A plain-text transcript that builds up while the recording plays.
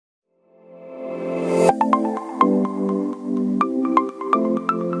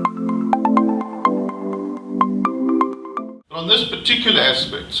particular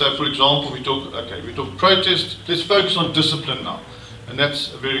aspect, so for example, we talk protest, let's focus on discipline now. And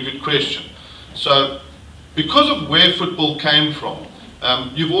that's a very good question. So, because of where football came from,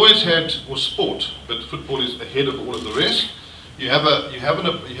 you've always had, or sport, but football is ahead of all of the rest. You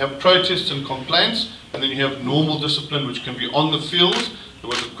have protests and complaints, and then you have normal discipline, which can be on the field. There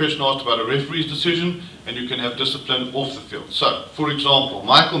was a question asked about a referee's decision, and you can have discipline off the field. So, for example,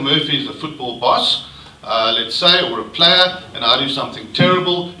 Michael Murphy is a football boss, let's say, or a player, and I do something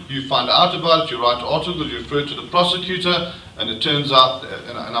terrible. You find out about it, you write articles, you refer to the prosecutor, and it turns out,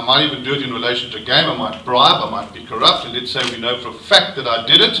 and I might even do it in relation to a game, I might bribe, I might be corrupt, and let's say we know for a fact that I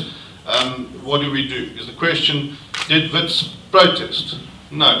did it. What do we do? Is the question, did Wits protest?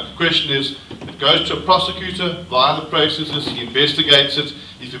 No. The question is, it goes to a prosecutor via the processes, he investigates it.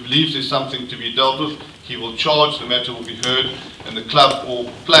 If he believes there's something to be dealt with, he will charge, the matter will be heard, and the club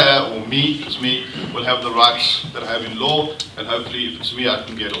or player or me, if it's me, will have the rights that I have in law, and hopefully if it's me, I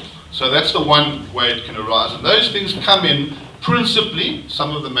can get off. So that's the one way it can arise. And those things come in principally,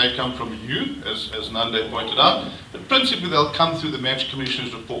 some of them may come from you, as Nande pointed out, but principally they'll come through the match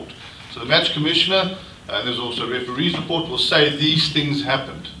commissioner's report. So the match commissioner, and there's also a referee's report, will say these things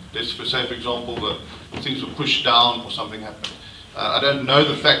happened. Let's say, for example, the things were pushed down or something happened. I don't know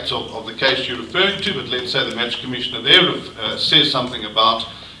the facts of the case you're referring to, but let's say the match commissioner there says something about,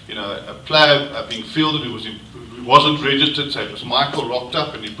 a player being fielded who wasn't registered, say it was Michael rocked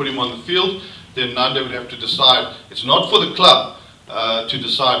up and you put him on the field, then Nande would have to decide. It's not for the club to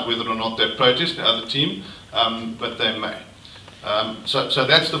decide whether or not they protest, the other team, but they may. So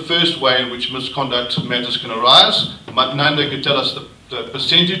that's the first way in which misconduct matters can arise. Nande could tell us the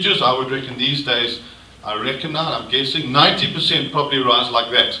percentages. I would reckon these days, I'm guessing 90% probably arise like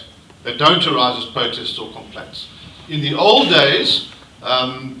that. They don't arise as protests or complaints. In the old days,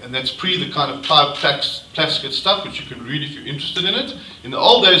 and that's pre the kind of plastic stuff, which you can read if you're interested in it. In the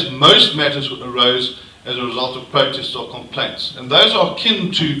old days, most matters arose as a result of protests or complaints. And those are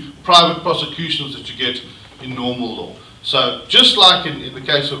akin to private prosecutions that you get in normal law. So just like in the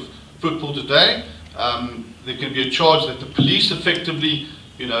case of football today, there can be a charge that the police effectively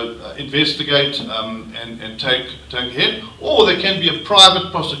investigate and take ahead, or there can be a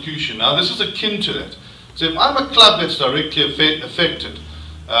private prosecution. Now this is akin to that. So if I'm a club that's directly affected,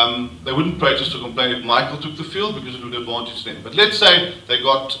 they wouldn't protest or complain if Michael took the field because it would advantage them. But let's say they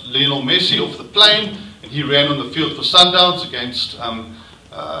got Lionel Messi off the plane and he ran on the field for Sundowns against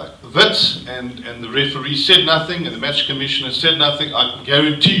Wits, and the referee said nothing and the match commissioner said nothing. I can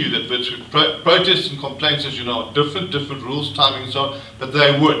guarantee you that Wits would protests and complaints, as you know, are different rules, timing and so on, but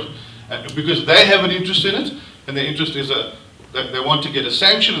they would. Because they have an interest in it, and their interest is that they want to get a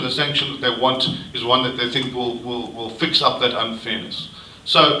sanction, and the sanction that they want is one that they think will fix up that unfairness.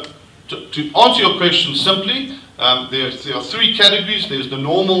 So, to answer your question simply, there are three categories. There's the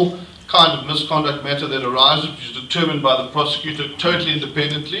normal kind of misconduct matter that arises, which is determined by the prosecutor totally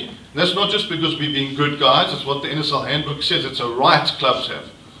independently. And that's not just because we're being good guys, it's what the NSL handbook says, it's a right clubs have.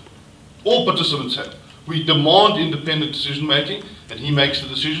 All participants have. We demand independent decision making, and he makes the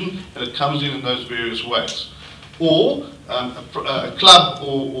decision, and it comes in those various ways. Or a club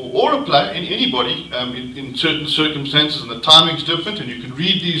or a player, anybody, in certain circumstances, and the timing's different, and you can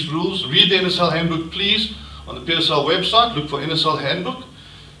read these rules, read the NSL handbook please, on the PSL website, look for NSL handbook,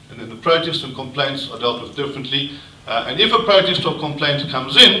 and then the protests and complaints are dealt with differently. And if a protest or complaint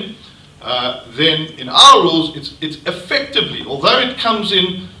comes in, then in our rules, it's effectively, although it comes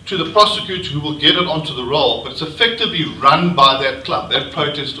in to the prosecutor who will get it onto the roll, but it's effectively run by that club, that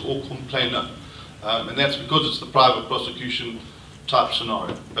protester or complainer. And that's because it's the private prosecution type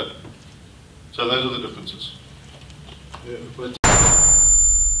scenario. So those are the differences. Yeah,